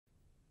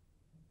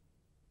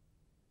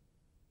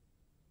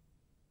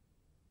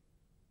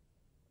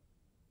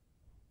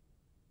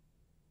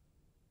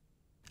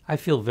I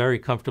feel very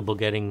comfortable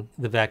getting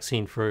the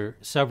vaccine for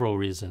several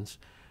reasons.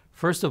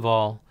 First of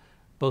all,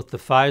 both the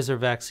Pfizer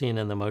vaccine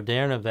and the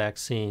Moderna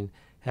vaccine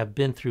have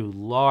been through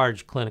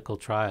large clinical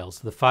trials.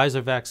 The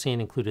Pfizer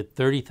vaccine included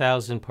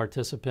 30,000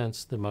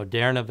 participants, the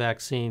Moderna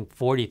vaccine,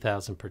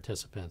 40,000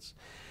 participants.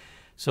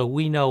 So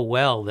we know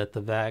well that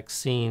the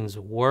vaccines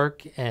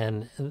work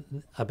and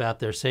about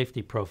their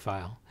safety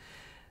profile.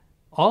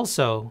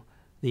 Also,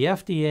 the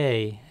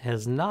FDA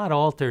has not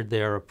altered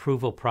their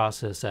approval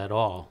process at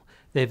all.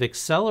 They've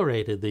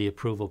accelerated the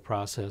approval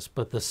process,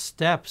 but the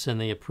steps in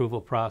the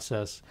approval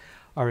process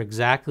are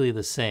exactly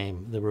the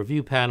same. The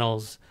review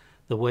panels,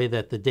 the way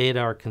that the data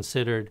are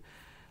considered,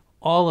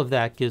 all of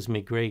that gives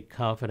me great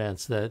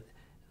confidence that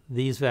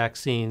these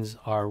vaccines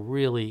are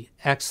really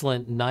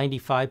excellent,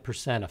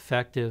 95%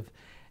 effective,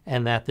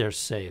 and that they're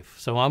safe.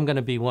 So I'm going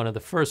to be one of the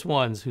first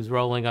ones who's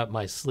rolling up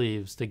my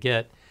sleeves to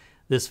get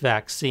this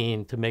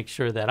vaccine to make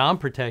sure that I'm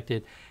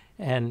protected,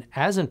 and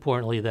as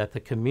importantly, that the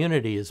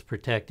community is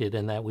protected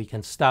and that we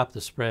can stop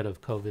the spread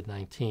of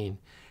COVID-19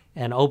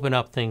 and open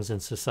up things in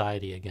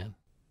society again.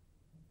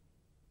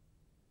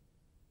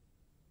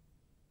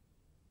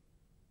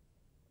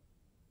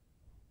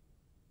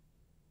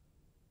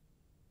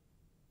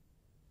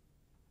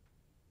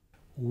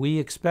 We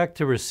expect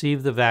to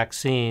receive the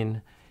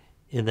vaccine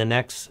in the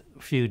next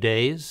few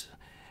days,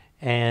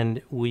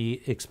 and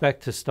we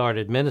expect to start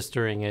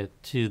administering it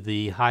to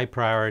the high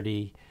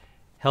priority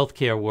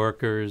healthcare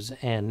workers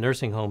and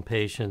nursing home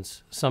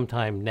patients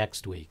sometime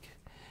next week.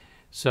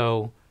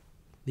 So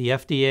the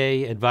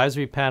FDA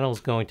advisory panel is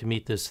going to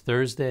meet this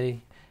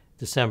Thursday,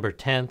 December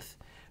 10th.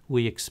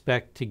 We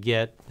expect to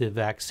get the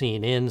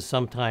vaccine in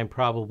sometime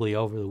probably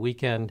over the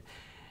weekend,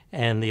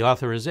 and the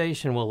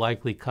authorization will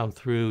likely come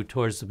through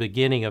towards the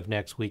beginning of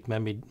next week,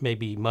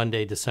 maybe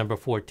Monday, December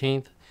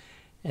 14th.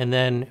 And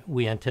then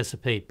we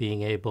anticipate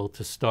being able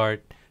to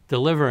start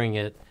delivering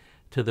it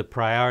to the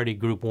priority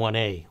group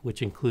 1A,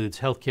 which includes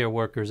healthcare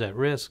workers at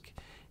risk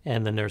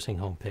and the nursing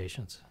home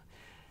patients.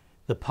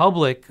 The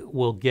public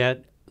will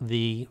get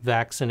the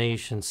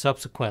vaccination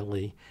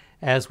subsequently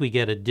as we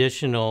get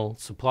additional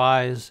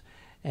supplies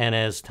and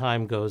as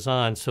time goes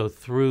on. So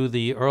through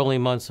the early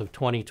months of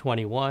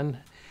 2021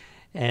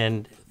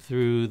 and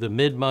through the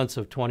mid-months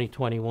of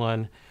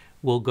 2021,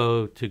 we'll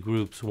go to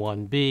groups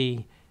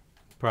 1B,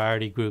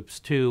 priority groups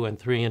 2 and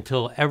 3,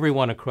 until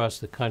everyone across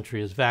the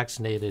country is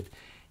vaccinated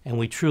and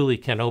we truly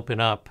can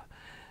open up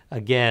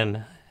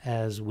again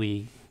as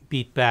we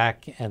beat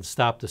back and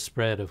stop the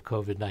spread of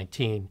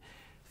COVID-19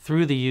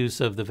 through the use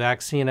of the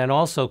vaccine and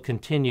also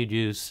continued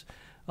use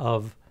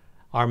of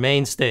our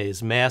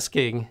mainstays,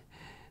 masking,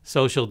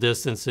 social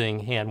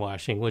distancing, hand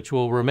washing, which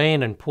will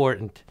remain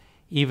important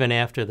even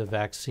after the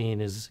vaccine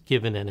is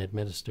given and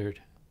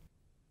administered.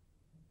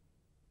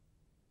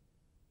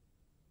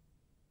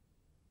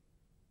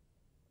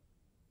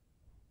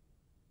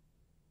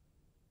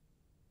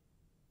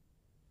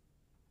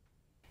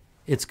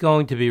 It's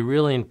going to be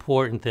really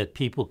important that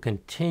people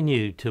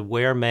continue to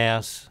wear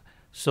masks,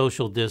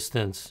 social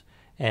distance,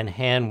 and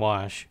hand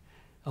wash,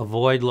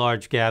 avoid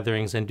large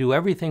gatherings, and do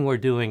everything we're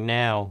doing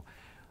now,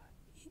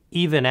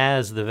 even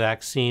as the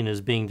vaccine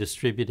is being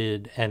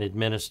distributed and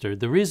administered.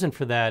 The reason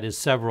for that is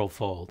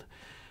several-fold.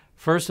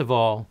 First of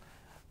all,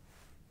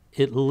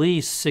 at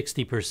least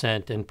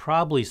 60% and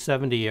probably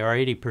 70 or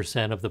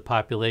 80% of the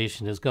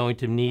population is going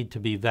to need to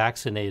be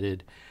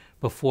vaccinated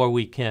before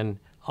we can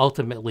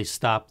ultimately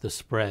stop the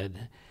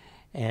spread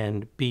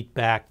and beat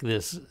back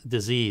this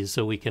disease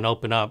so we can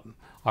open up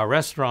our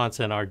restaurants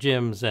and our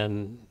gyms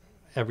and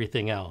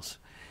everything else.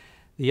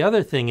 The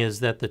other thing is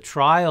that the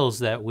trials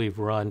that we've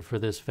run for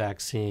this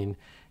vaccine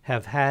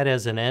have had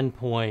as an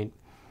endpoint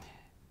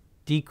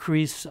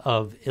decrease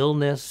of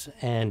illness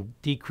and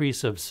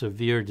decrease of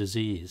severe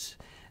disease.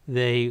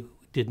 They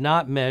did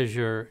not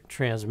measure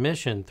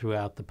transmission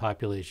throughout the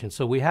population,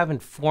 so we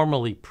haven't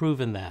formally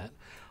proven that,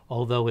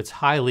 although it's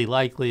highly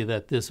likely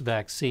that this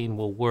vaccine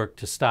will work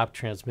to stop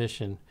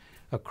transmission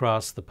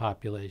across the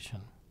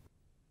population.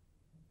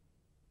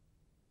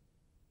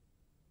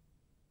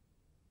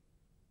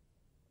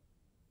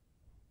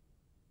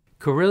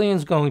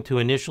 Carilion's going to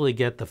initially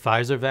get the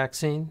Pfizer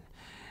vaccine,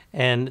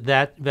 and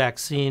that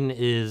vaccine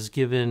is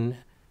given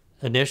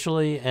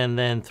initially and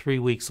then 3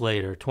 weeks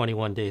later,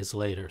 21 days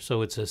later.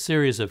 So it's a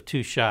series of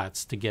 2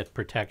 shots to get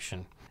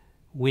protection.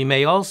 We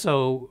may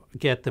also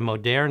get the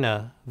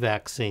Moderna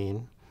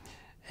vaccine,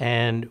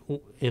 and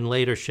in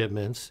later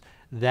shipments,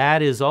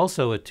 that is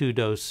also a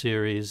 2-dose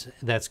series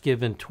that's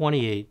given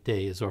 28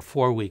 days or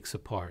 4 weeks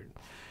apart.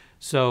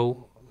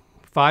 So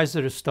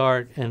Pfizer to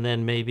start, and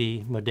then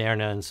maybe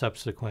Moderna in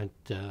subsequent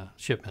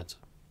shipments.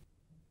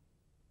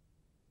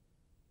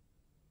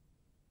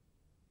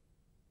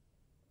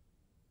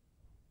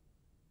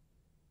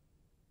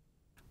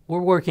 We're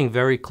working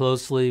very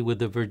closely with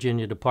the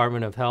Virginia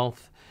Department of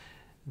Health.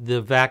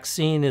 The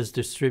vaccine is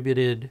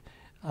distributed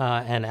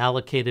and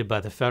allocated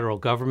by the federal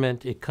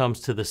government. It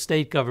comes to the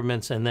state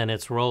governments, and then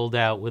it's rolled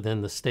out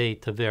within the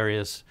state to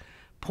various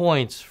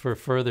points for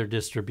further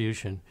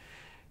distribution.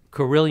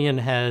 Carilion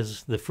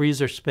has the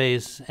freezer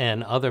space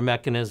and other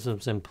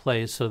mechanisms in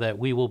place so that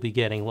we will be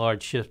getting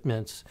large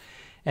shipments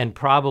and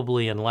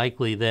probably and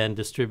likely then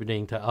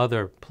distributing to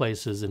other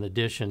places in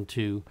addition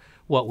to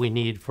what we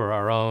need for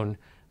our own,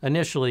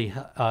 initially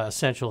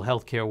essential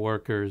healthcare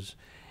workers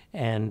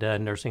and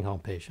nursing home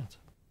patients.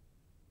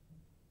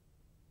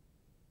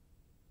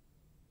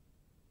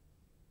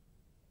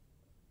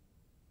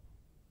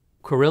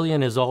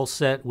 Carilion is all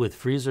set with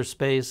freezer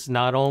space.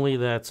 Not only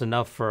that's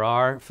enough for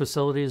our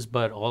facilities,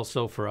 but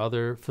also for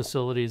other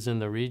facilities in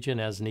the region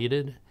as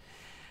needed.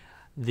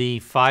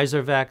 The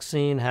Pfizer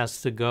vaccine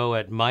has to go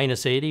at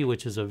 -80,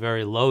 which is a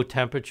very low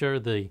temperature.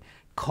 The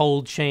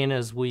cold chain,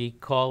 as we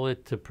call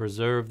it, to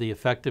preserve the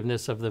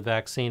effectiveness of the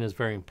vaccine is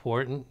very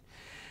important.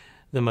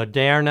 The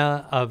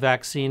Moderna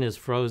vaccine is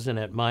frozen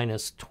at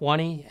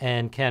 -20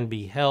 and can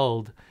be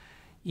held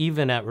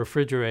even at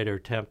refrigerator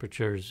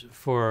temperatures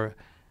for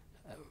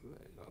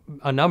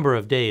a number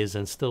of days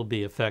and still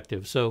be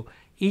effective. So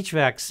each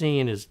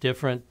vaccine is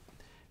different.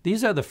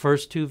 These are the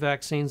first two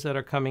vaccines that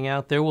are coming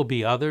out. There will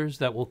be others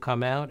that will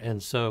come out,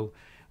 and so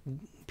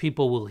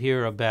people will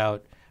hear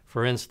about,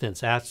 for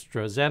instance,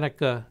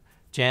 AstraZeneca,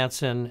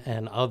 Janssen,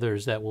 and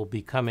others that will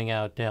be coming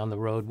out down the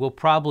road. We'll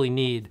probably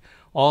need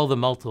all the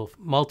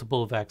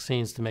multiple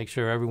vaccines to make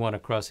sure everyone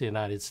across the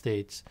United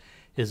States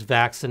is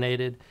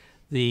vaccinated.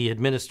 The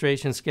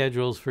administration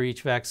schedules for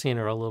each vaccine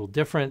are a little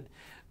different,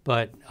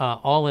 but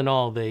all in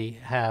all, they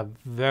have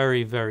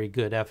very, very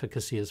good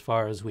efficacy as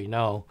far as we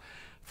know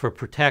for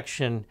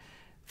protection.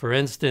 For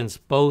instance,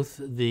 both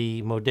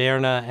the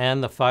Moderna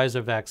and the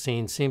Pfizer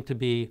vaccine seem to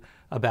be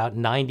about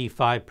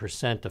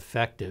 95%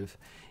 effective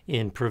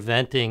in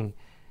preventing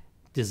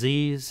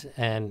disease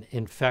and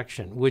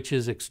infection, which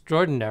is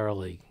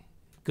extraordinarily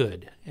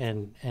good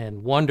and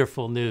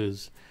wonderful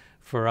news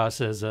for us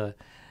as a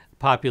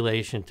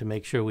population to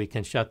make sure we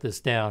can shut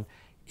this down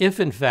if,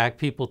 in fact,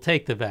 people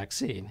take the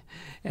vaccine.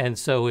 And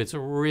so it's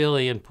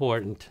really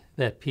important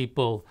that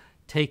people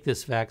take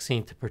this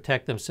vaccine to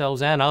protect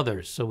themselves and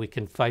others so we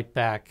can fight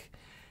back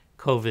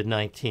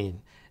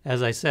COVID-19.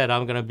 As I said,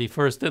 I'm going to be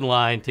first in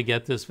line to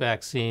get this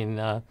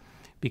vaccine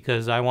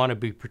because I want to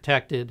be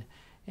protected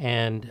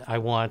and I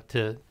want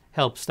to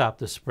help stop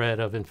the spread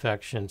of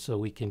infection so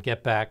we can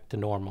get back to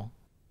normal.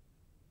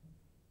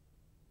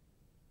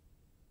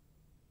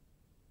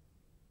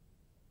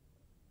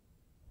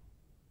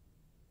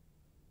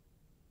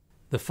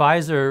 The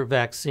Pfizer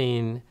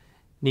vaccine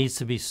needs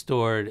to be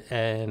stored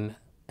in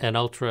an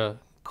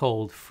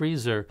ultra-cold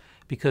freezer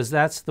because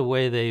that's the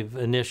way they've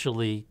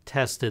initially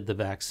tested the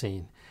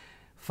vaccine.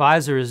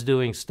 Pfizer is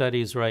doing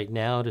studies right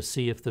now to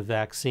see if the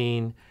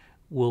vaccine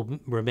will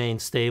remain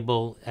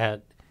stable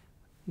at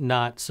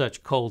not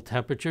such cold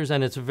temperatures,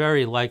 and it's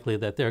very likely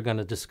that they're going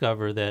to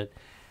discover that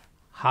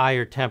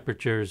higher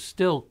temperatures,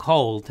 still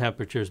cold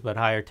temperatures, but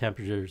higher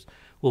temperatures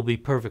will be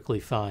perfectly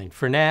fine.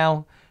 For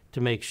now, to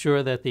make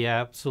sure that the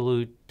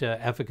absolute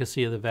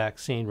efficacy of the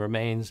vaccine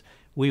remains,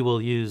 we will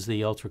use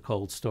the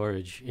ultra-cold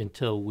storage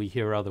until we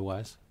hear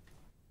otherwise.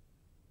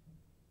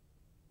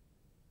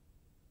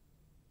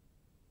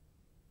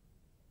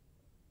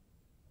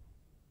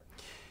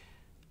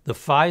 The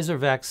Pfizer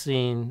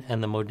vaccine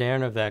and the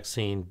Moderna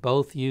vaccine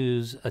both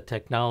use a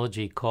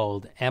technology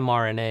called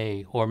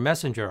mRNA or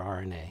messenger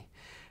RNA.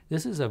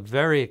 This is a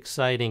very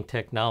exciting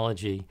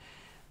technology.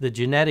 The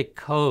genetic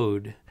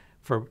code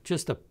for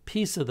just a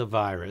piece of the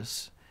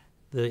virus,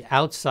 the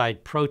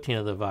outside protein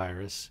of the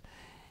virus,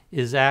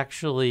 is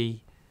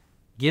actually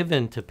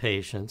given to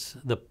patients.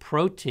 The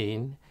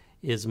protein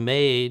is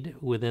made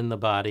within the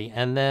body,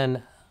 and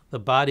then the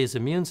body's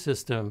immune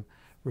system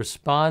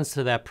responds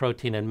to that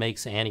protein and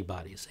makes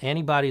antibodies.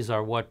 Antibodies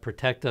are what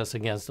protect us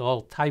against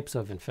all types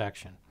of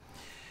infection.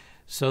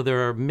 So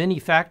there are many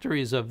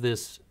factories of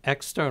this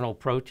external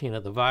protein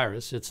of the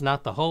virus. It's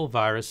not the whole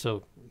virus,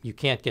 so you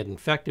can't get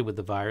infected with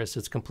the virus.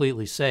 It's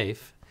completely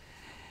safe.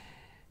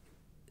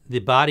 The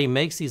body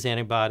makes these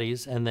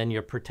antibodies, and then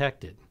you're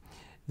protected.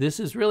 This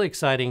is really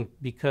exciting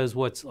because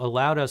what's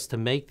allowed us to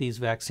make these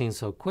vaccines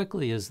so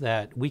quickly is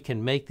that we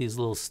can make these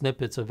little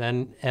snippets of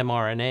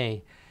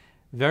mRNA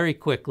very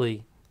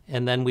quickly,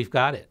 and then we've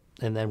got it.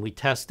 And then we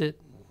test it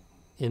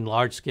in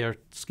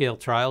large-scale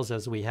trials,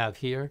 as we have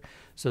here,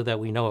 so that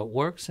we know it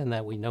works and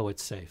that we know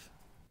it's safe.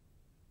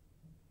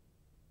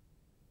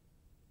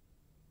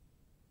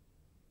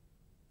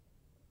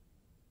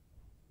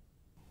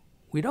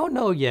 We don't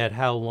know yet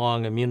how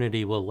long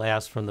immunity will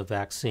last from the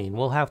vaccine.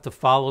 We'll have to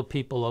follow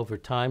people over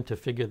time to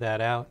figure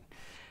that out.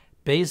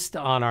 Based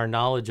on our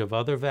knowledge of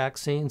other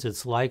vaccines,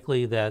 it's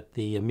likely that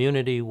the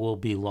immunity will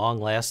be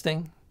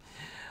long-lasting,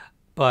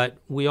 but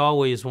we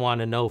always want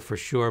to know for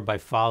sure by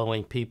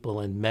following people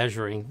and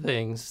measuring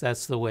things.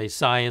 That's the way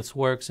science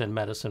works and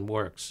medicine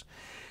works.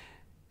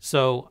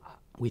 So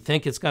we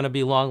think it's going to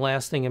be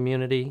long-lasting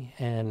immunity,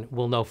 and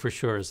we'll know for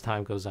sure as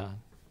time goes on.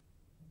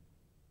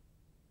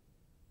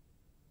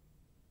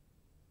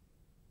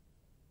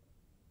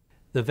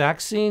 The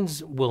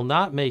vaccines will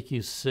not make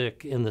you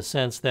sick in the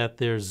sense that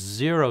there's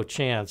zero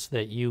chance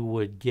that you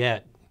would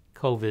get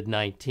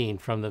COVID-19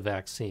 from the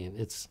vaccine.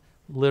 It's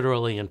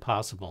literally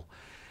impossible.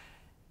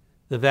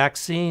 The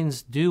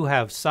vaccines do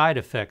have side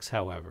effects,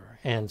 however,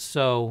 and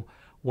so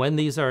when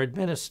these are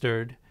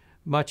administered,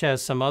 much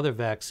as some other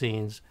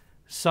vaccines,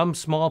 some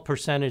small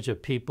percentage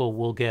of people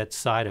will get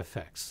side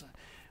effects.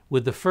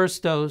 With the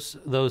first dose,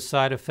 those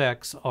side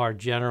effects are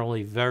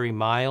generally very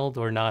mild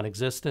or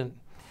non-existent.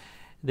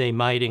 They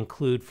might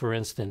include, for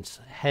instance,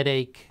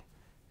 headache,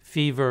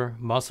 fever,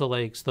 muscle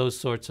aches, those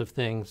sorts of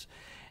things.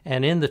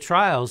 And in the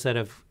trials that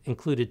have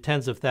included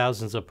tens of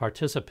thousands of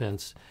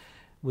participants,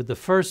 with the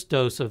first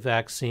dose of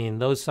vaccine,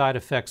 those side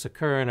effects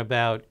occur in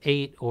about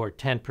 8 or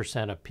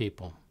 10% of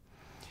people.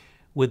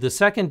 With the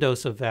second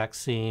dose of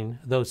vaccine,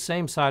 those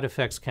same side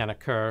effects can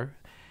occur.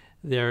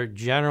 They're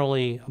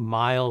generally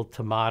mild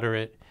to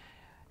moderate,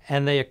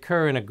 and they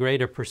occur in a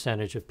greater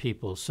percentage of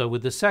people. So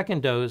with the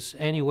second dose,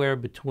 anywhere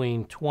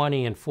between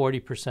 20 and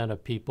 40%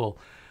 of people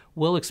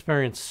will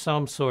experience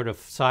some sort of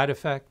side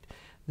effect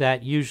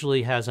that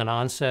usually has an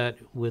onset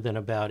within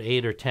about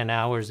 8 or 10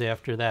 hours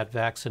after that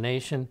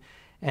vaccination,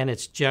 and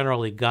it's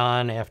generally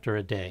gone after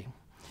a day.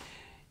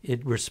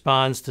 It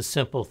responds to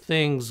simple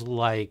things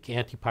like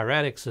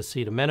antipyretics,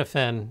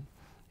 acetaminophen,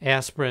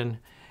 aspirin,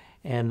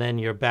 and then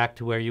you're back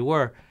to where you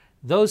were.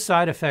 Those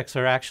side effects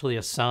are actually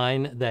a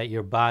sign that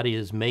your body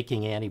is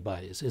making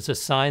antibodies. It's a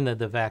sign that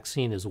the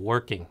vaccine is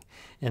working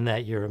and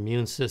that your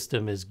immune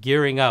system is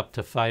gearing up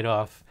to fight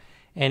off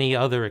any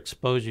other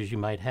exposures you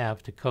might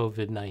have to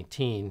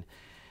COVID-19.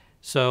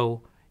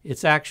 So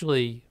it's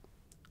actually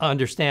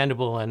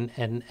understandable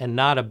and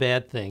not a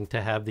bad thing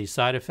to have these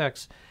side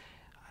effects.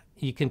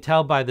 You can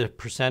tell by the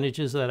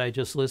percentages that I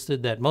just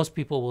listed that most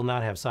people will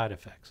not have side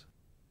effects.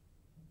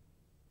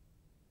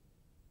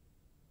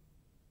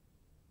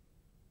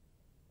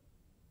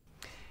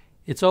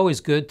 It's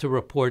always good to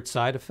report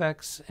side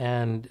effects,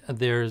 and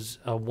there's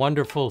a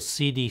wonderful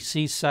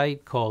CDC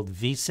site called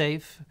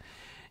vSafe,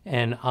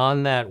 and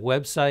on that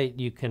website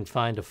you can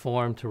find a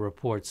form to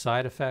report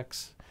side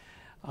effects.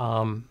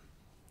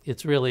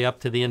 It's really up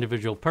to the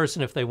individual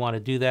person if they want to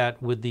do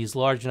that. With these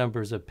large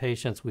numbers of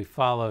patients we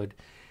followed,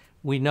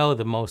 we know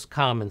the most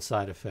common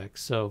side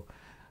effects, so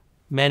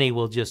many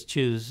will just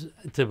choose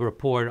to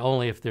report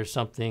only if there's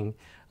something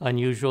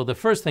unusual. The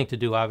first thing to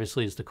do,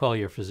 obviously, is to call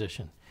your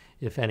physician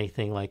if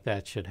anything like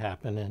that should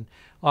happen, and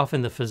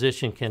often the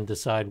physician can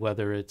decide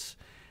whether it's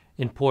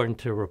important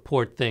to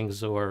report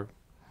things or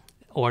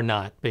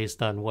not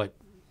based on what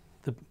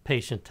the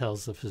patient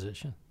tells the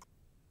physician.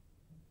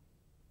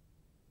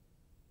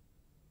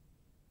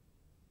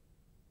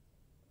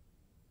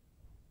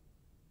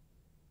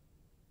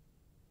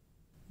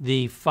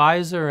 The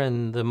Pfizer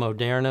and the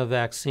Moderna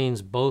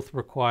vaccines both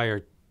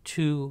require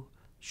 2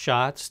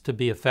 shots to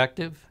be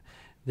effective.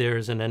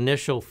 There's an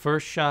initial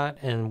first shot,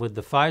 and with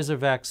the Pfizer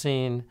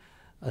vaccine,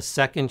 a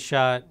second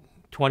shot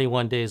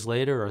 21 days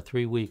later or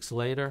 3 weeks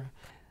later.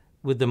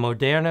 With the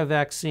Moderna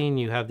vaccine,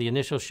 you have the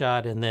initial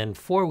shot, and then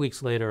 4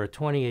 weeks later or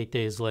 28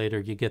 days later,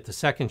 you get the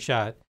second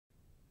shot.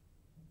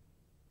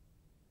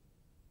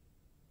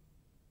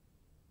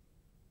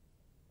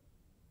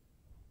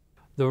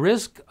 The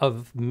risk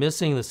of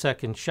missing the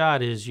second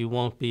shot is you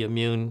won't be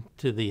immune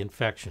to the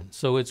infection.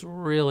 So it's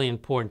really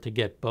important to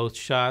get both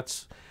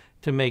shots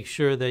to make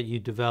sure that you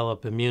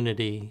develop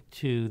immunity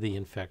to the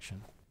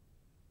infection.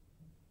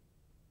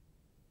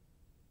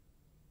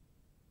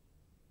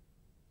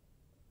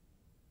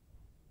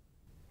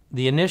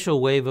 The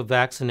initial wave of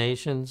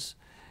vaccinations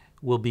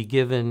will be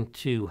given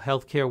to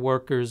healthcare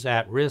workers,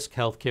 at-risk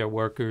healthcare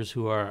workers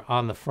who are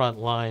on the front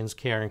lines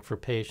caring for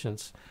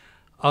patients,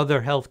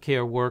 other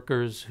healthcare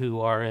workers who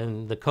are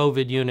in the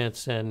COVID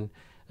units and,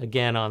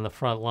 again, on the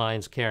front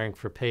lines caring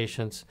for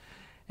patients,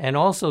 and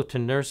also to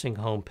nursing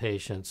home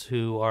patients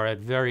who are at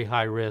very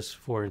high risk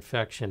for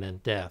infection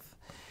and death.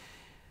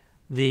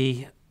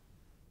 The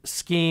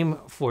scheme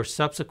for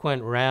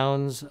subsequent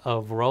rounds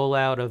of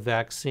rollout of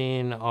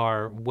vaccine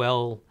are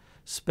well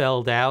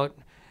spelled out,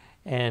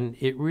 and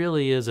it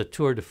really is a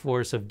tour de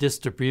force of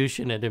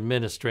distribution and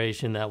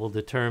administration that will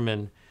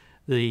determine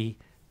the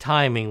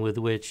timing with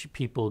which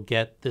people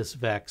get this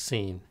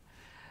vaccine.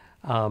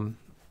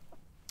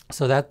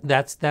 So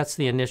that's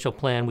the initial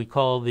plan. We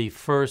call the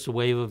first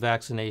wave of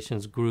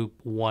vaccinations Group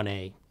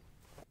 1A.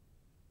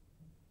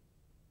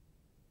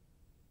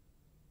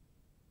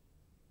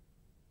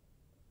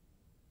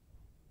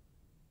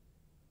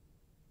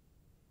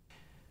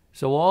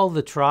 So all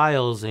the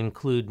trials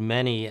include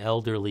many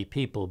elderly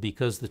people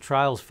because the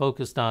trials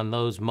focused on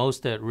those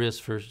most at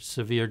risk for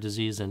severe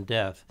disease and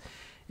death.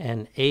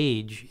 And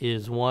age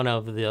is one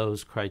of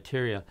those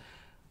criteria.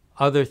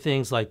 Other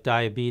things like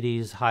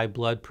diabetes, high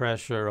blood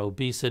pressure,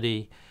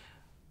 obesity,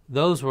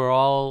 those were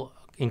all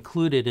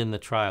included in the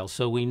trial.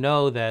 So we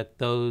know that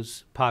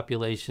those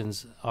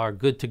populations are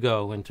good to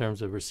go in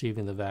terms of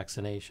receiving the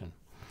vaccination.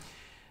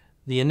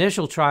 The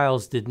initial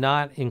trials did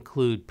not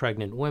include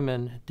pregnant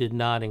women, did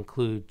not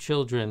include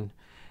children,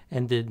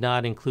 and did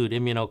not include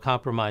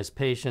immunocompromised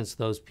patients,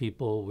 those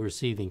people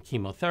receiving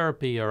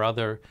chemotherapy or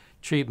other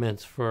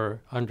treatments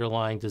for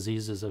underlying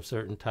diseases of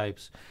certain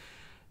types.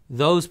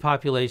 Those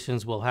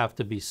populations will have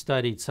to be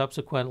studied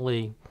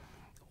subsequently,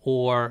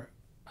 or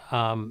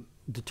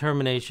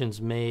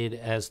determinations made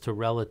as to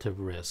relative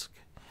risk.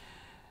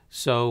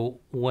 So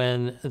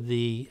when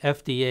the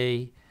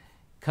FDA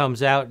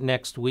comes out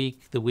next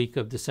week, the week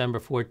of December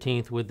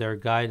 14th, with their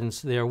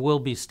guidance, there will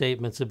be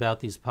statements about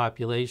these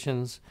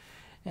populations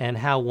and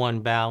how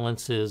one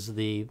balances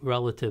the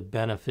relative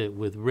benefit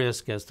with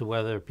risk as to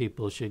whether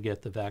people should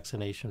get the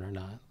vaccination or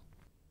not.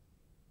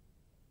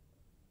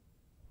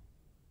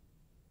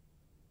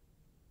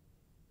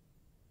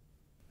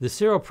 The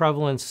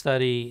seroprevalence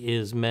study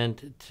is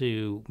meant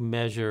to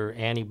measure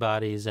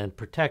antibodies and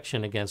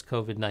protection against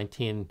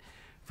COVID-19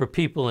 for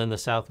people in the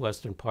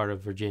southwestern part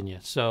of Virginia.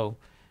 So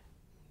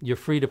you're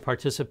free to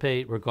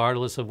participate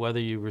regardless of whether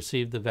you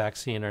received the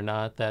vaccine or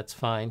not. That's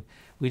fine.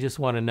 We just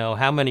want to know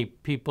how many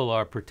people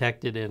are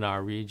protected in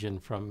our region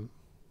from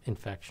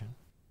infection.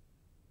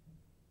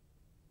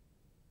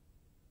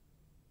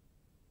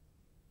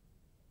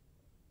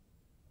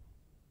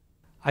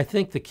 I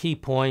think the key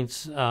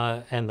points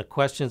and the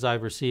questions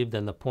I've received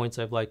and the points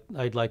I'd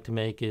like to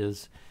make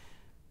is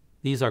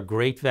these are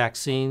great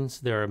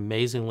vaccines. They're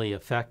amazingly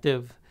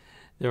effective.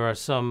 There are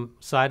some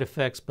side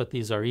effects, but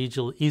these are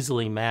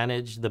easily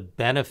managed. The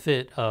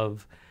benefit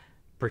of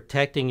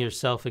protecting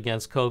yourself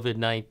against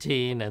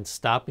COVID-19 and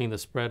stopping the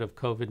spread of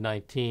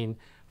COVID-19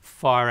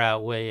 far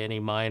outweigh any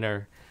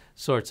minor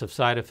sorts of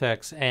side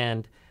effects.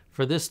 And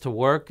for this to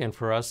work and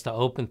for us to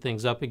open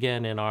things up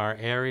again in our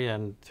area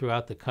and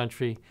throughout the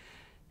country,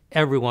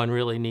 everyone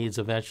really needs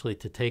eventually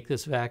to take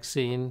this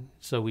vaccine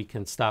so we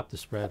can stop the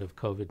spread of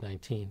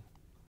COVID-19.